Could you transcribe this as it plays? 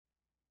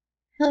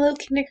Hello,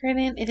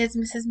 kindergarten. It is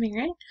Mrs.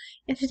 Merritt,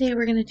 and today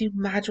we're going to do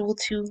Module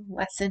 2,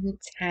 Lesson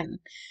 10.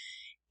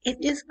 It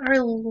is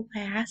our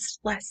last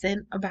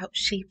lesson about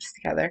shapes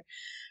together,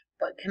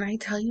 but can I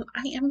tell you,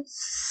 I am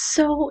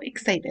so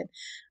excited.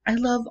 I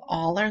love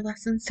all our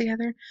lessons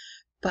together,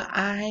 but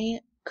I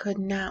could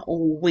not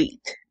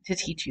wait to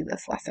teach you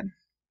this lesson.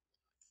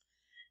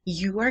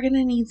 You are going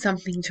to need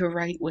something to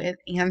write with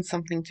and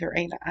something to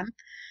write on.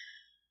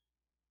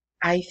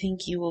 I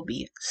think you will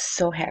be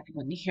so happy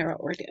when you hear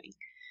what we're doing.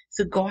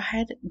 So go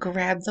ahead,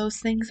 grab those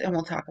things, and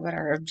we'll talk about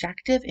our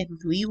objective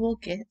and we will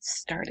get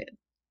started.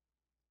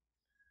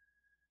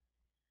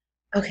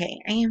 Okay,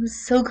 I am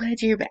so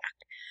glad you're back.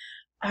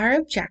 Our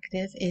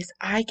objective is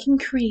I can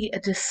create a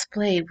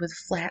display with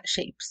flat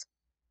shapes.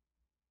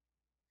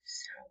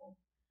 So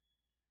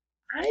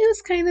I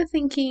was kind of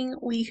thinking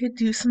we could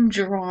do some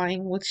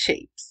drawing with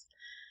shapes.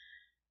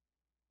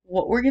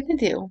 What we're going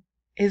to do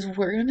is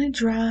we're going to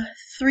draw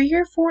 3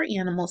 or 4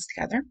 animals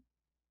together,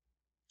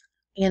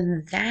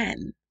 and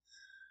then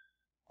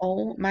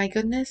oh my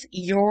goodness,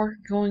 you're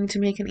going to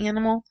make an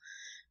animal,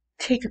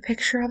 take a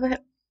picture of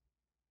it,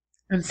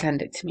 and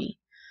send it to me.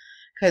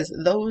 Because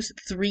those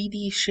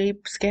 3D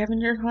shape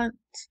scavenger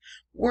hunts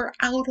were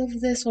out of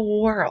this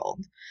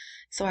world.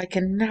 So I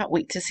cannot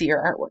wait to see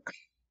your artwork.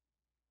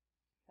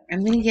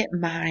 I'm going to get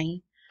my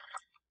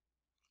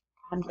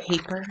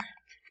paper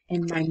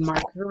and my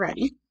marker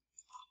ready,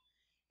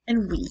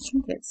 and we can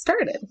get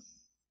started.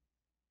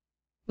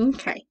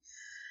 Okay.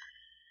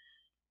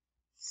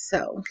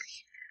 So,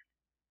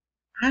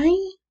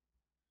 I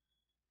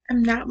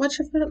am not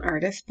much of an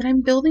artist, but I'm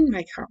building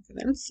my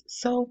confidence.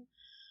 So,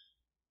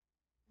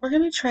 we're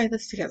going to try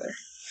this together.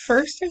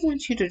 First, I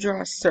want you to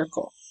draw a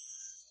circle.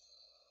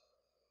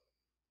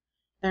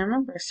 Now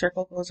remember, a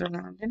circle goes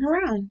around and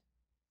around.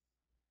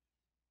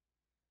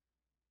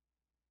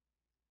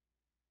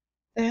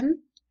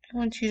 Then, I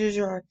want you to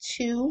draw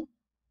 2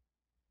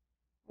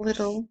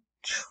 little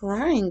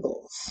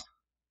triangles.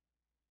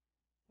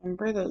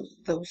 Remember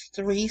those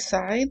 3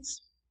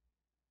 sides?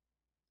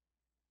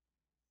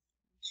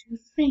 1,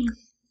 2, 3.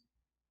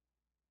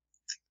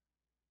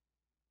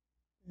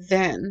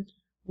 Then,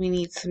 we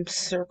need some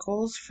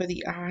circles for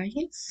the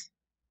eyes.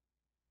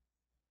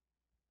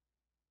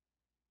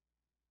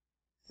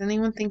 Does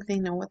anyone think they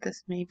know what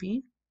this may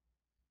be?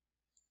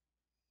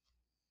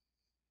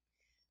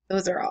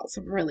 Those are all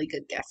some really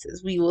good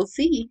guesses. We will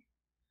see.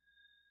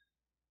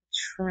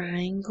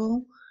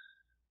 Triangle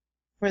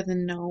for the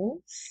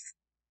nose.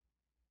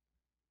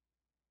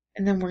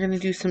 And then we're going to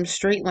do some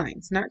straight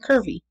lines, not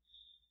curvy.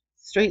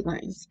 Straight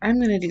lines. I'm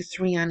going to do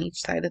 3 on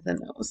each side of the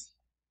nose.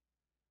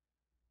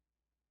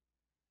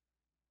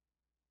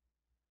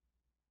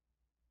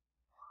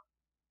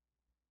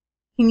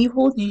 Can you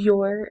hold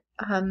your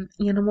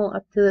animal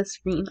up to the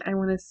screen? I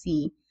want to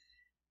see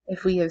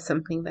if we have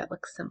something that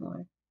looks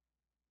similar.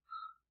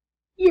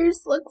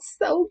 Yours looks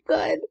so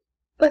good.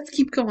 Let's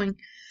keep going.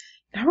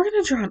 Now we're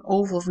going to draw an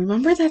oval.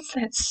 Remember that's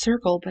that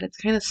circle, but it's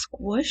kind of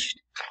squished?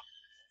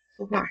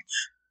 So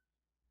watch.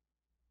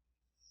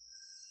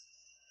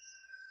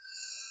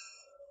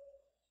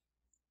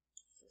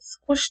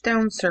 Squish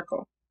down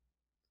circle.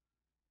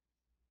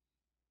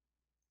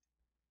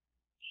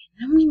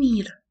 And then we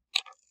need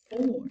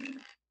 4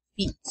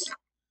 feet. So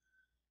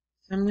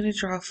I'm going to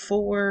draw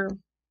 4.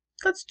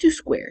 Let's do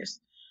squares.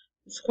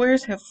 The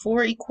squares have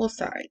 4 equal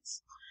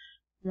sides.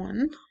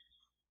 1,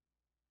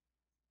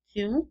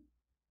 2,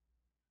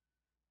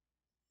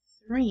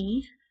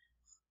 3,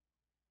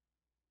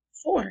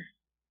 4.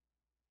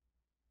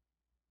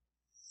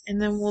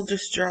 And then we'll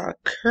just draw a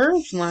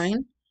curved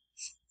line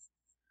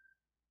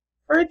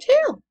for a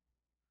tail.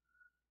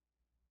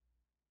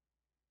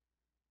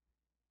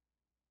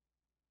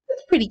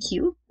 That's pretty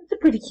cute. That's a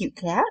pretty cute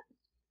cat.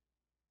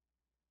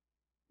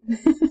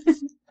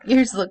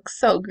 Yours looks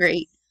so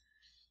great.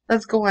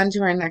 Let's go on to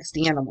our next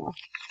animal.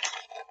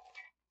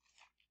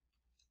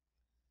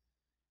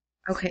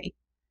 Okay,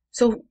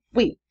 so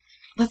wait,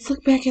 let's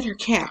look back at our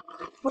cat.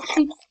 What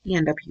shape did we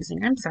end up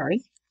using? I'm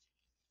sorry.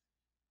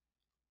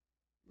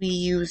 We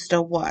used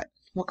a what?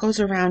 What goes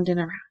around and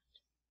around?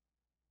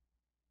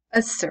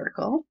 A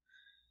circle.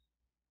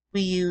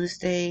 We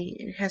used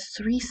it has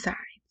 3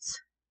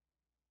 sides.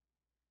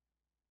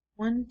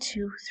 1,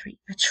 2, 3.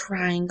 A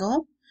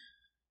triangle.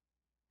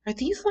 Are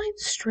these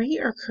lines straight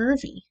or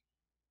curvy?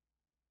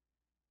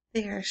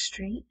 They are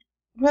straight.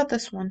 What about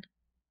this one?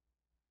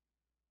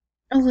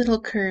 A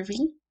little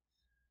curvy.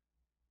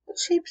 What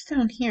shape's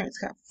down here? It's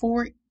got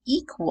 4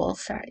 equal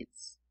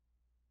sides.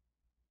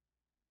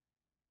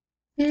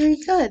 Very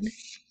good.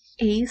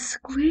 A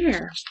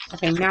square.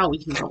 Okay, now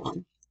we can go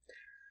on.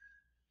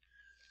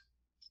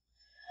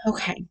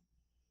 Okay.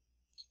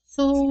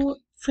 So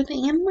for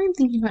the animal I'm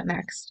thinking about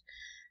next,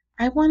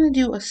 I want to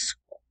do a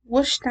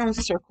squish down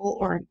circle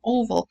or an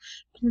oval,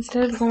 but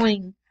instead of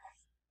going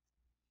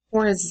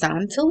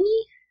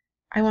horizontally,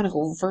 I want to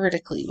go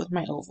vertically with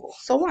my oval.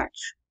 So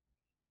watch.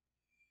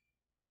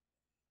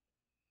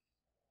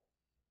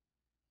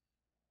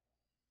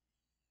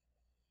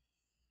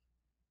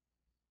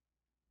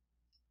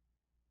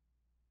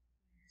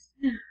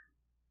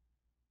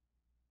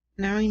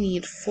 Now I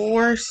need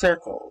 4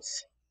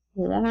 circles.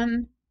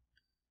 1,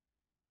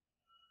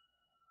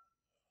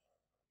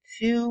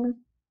 2,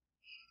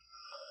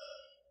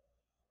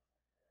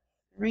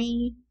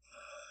 3,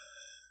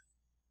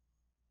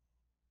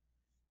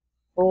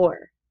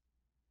 4.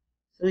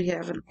 So we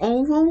have an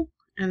oval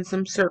and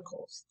some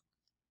circles.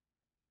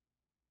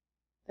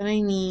 Then I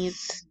need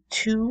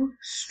 2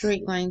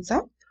 straight lines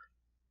up,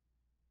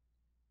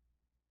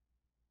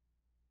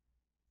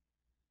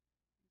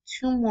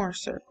 2 more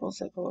circles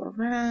that go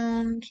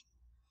around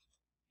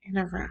and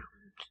around.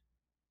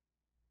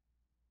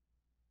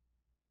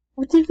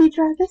 What did we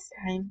draw this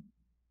time?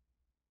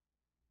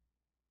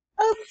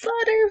 A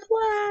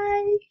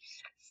butterfly!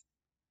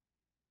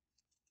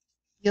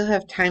 You'll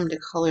have time to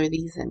color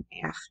these in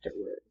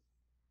afterward.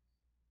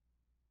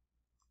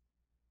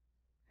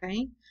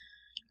 Okay?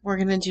 We're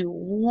going to do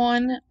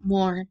one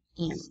more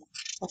animal.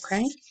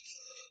 Okay?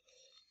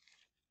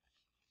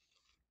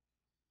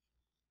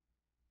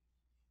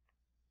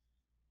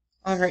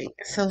 Alright,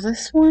 so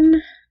this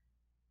one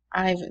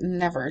I've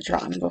never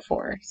drawn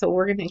before, so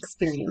we're going to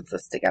experience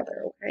this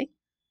together, okay?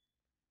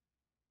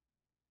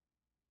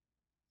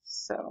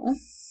 So,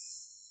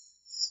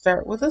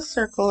 start with a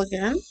circle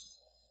again.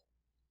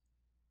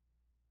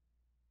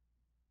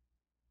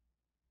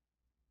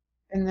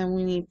 And then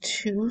we need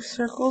 2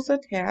 circles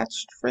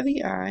attached for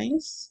the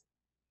eyes.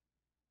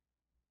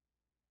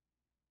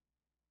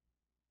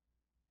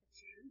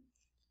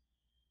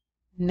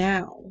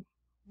 Now,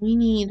 we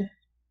need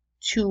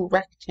 2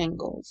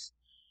 rectangles.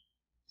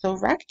 So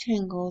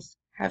rectangles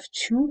have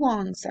 2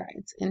 long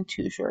sides and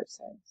 2 short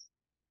sides.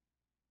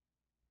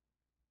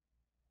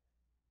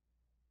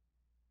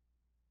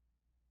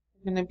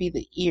 They're going to be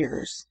the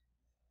ears.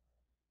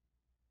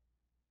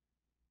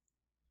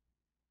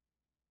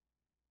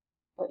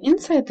 But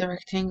inside the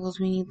rectangles,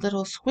 we need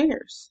little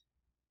squares.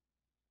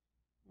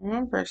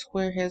 Remember, a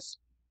square has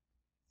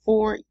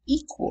 4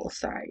 equal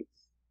sides.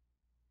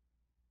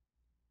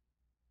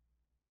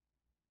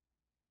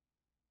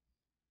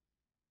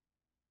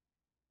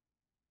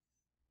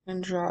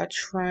 And draw a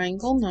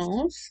triangle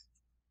nose.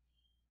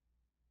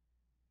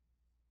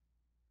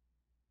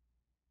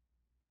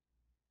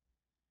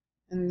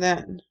 And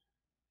then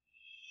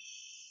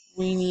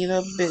we need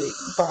a big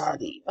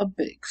body, a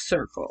big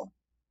circle.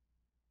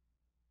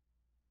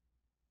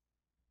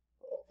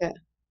 Okay.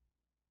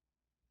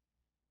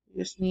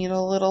 We just need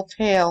a little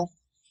tail.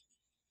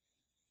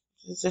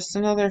 It's just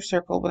another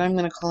circle, but I'm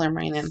going to color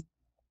mine in.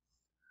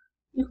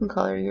 You can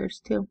color yours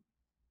too.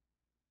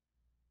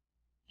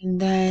 And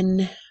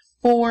then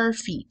 4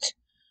 feet.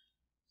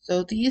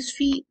 So these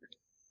feet,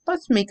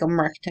 let's make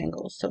them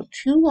rectangles. So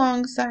 2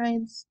 long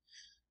sides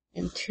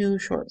and 2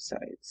 short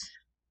sides.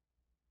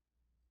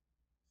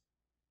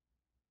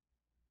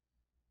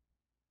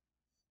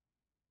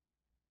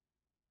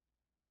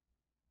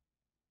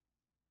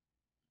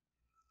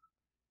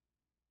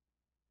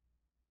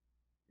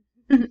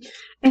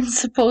 It's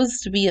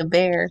supposed to be a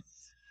bear.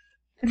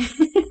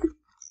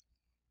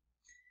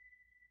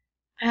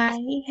 I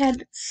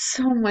had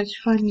so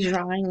much fun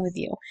drawing with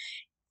you.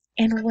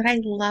 And what I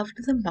loved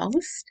the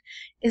most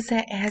is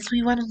that as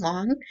we went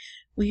along,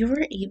 we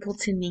were able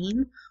to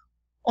name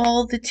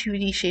all the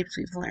 2D shapes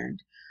we've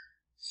learned.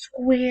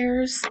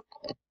 Squares,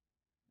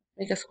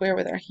 make a square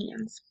with our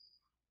hands,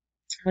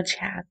 which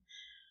have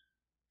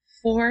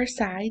 4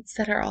 sides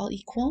that are all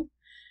equal.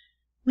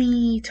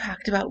 We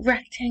talked about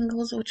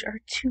rectangles, which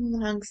are 2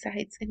 long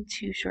sides and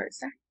 2 short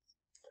sides.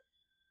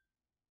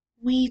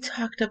 We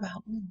talked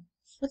about,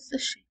 what's the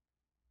shape?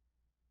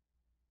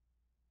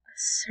 A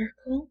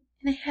circle,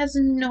 and it has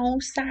no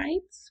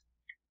sides.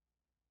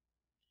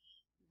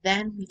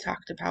 Then we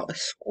talked about a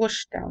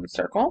squished down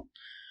circle,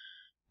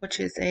 which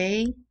is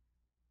a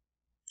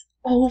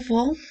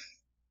oval.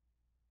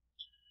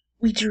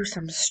 We drew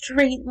some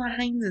straight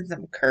lines and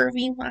some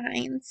curvy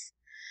lines.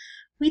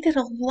 We did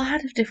a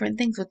lot of different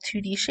things with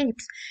 2D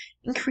shapes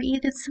and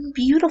created some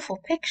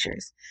beautiful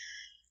pictures.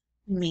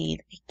 We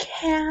made a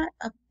cat,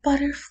 a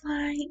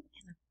butterfly,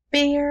 and a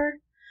bear.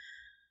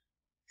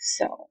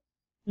 So,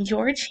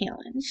 your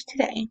challenge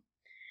today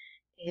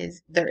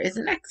is there is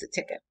an exit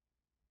ticket.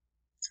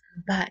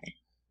 But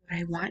what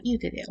I want you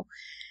to do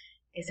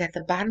is at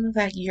the bottom of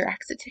your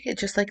exit ticket,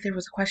 just like there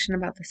was a question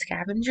about the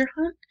scavenger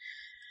hunt,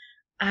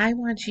 I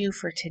want you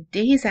for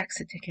today's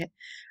exit ticket,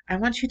 I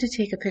want you to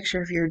take a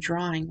picture of your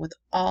drawing with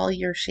all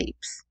your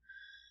shapes.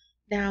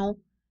 Now,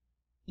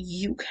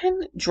 you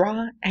can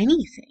draw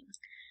anything.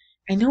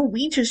 I know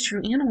we just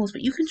drew animals,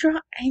 but you can draw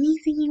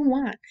anything you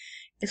want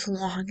as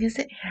long as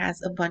it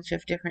has a bunch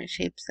of different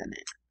shapes in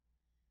it.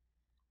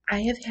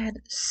 I have had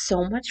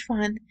so much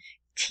fun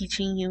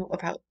teaching you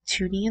about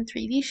 2D and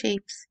 3D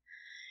shapes,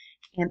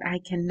 and I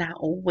cannot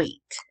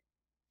wait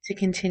to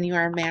continue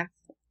our math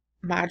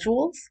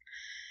modules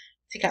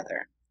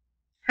together.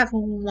 Have a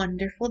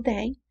wonderful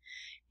day,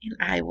 and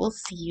I will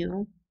see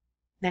you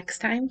next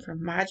time for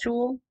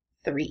Module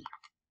 3.